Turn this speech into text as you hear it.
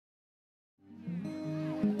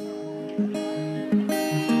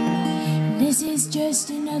just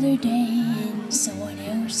another day in someone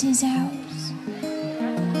else's house,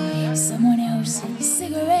 someone else's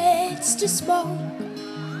cigarettes to smoke.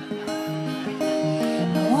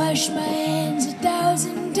 I wash my hands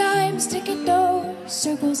 1,000 times to get those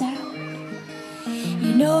circles out.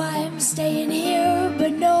 You know I'm staying here,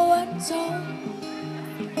 but no one's home.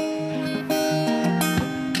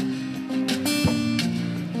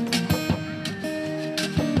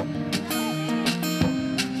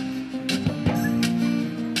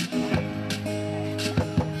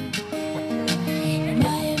 And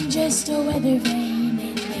I am just a weather vane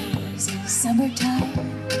in lazy summertime.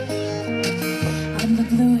 I'm the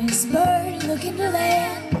bluest bird looking to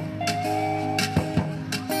land,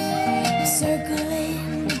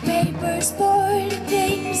 circling the papers for the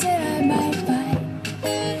things that I might find.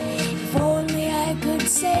 If only I could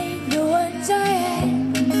save the ones I had.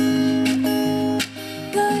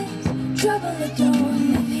 'Cause trouble that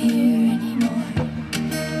don't live here anymore.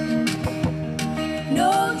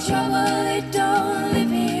 No trouble that don't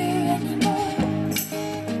live here anymore.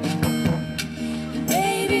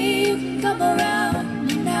 Maybe you can come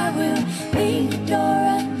around and I will leave the door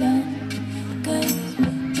undone. 'Cause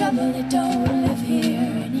trouble that don't live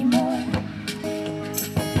here anymore.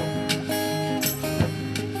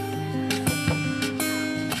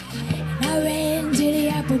 And I ran to the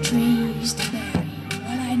apple trees to bury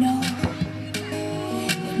what I know,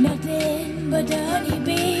 with nothing but the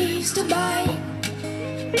honeybees to bite.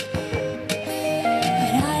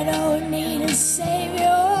 But I don't need a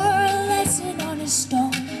savior or a lesson on a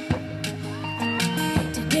stone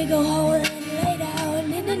to dig a hole and lay down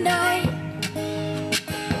in the night.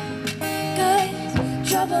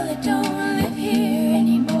 Trouble that don't live here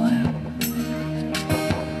anymore.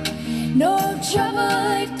 No trouble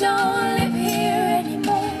that don't live here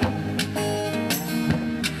anymore.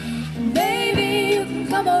 Maybe you can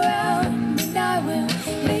come around and I will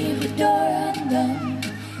leave the door undone.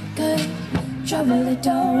 'Cause trouble that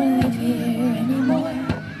don't live here anymore.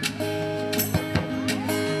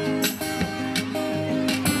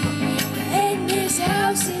 And this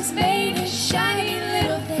house is made of shiny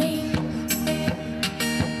little things,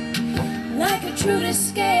 like a true to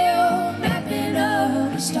scale mapping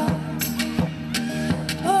of the stars.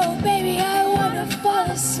 Oh baby, I wanna fall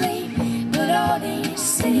asleep, but all these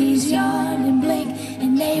cities yawn and blink,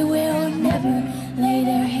 and they will never lay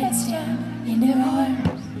their heads down in their arms.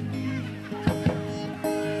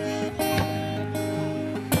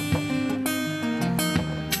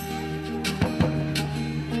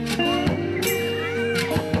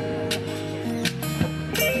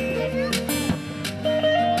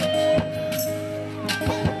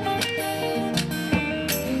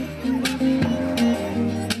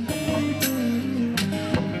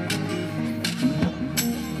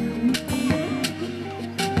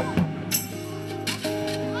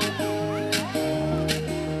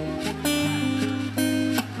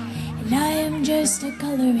 Just a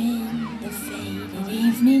color in the faded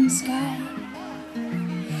evening sky,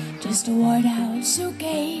 just a worn out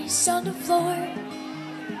suitcase on the floor.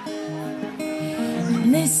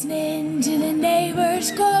 I'm listening to the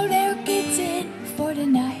neighbors call their kids in for the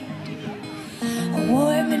night. A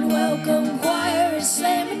warm and welcome choir is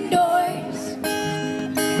slamming doors.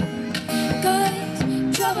 'Cause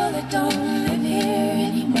trouble that don't live here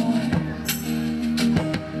anymore.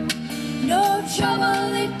 No trouble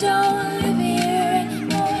that don't live here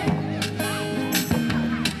anymore.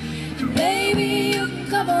 Maybe you can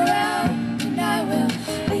come around and I will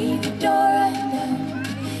leave the door undone.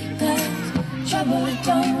 'Cause trouble that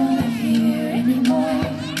don't live here anymore.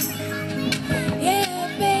 Yeah,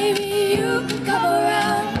 baby, you can come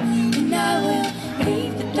around and I will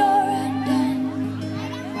leave the door undone.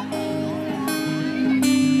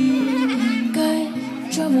 'Cause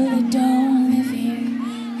trouble that don't live here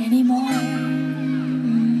anymore.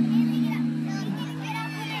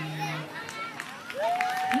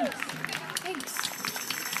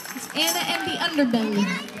 Anna and the Underbelly.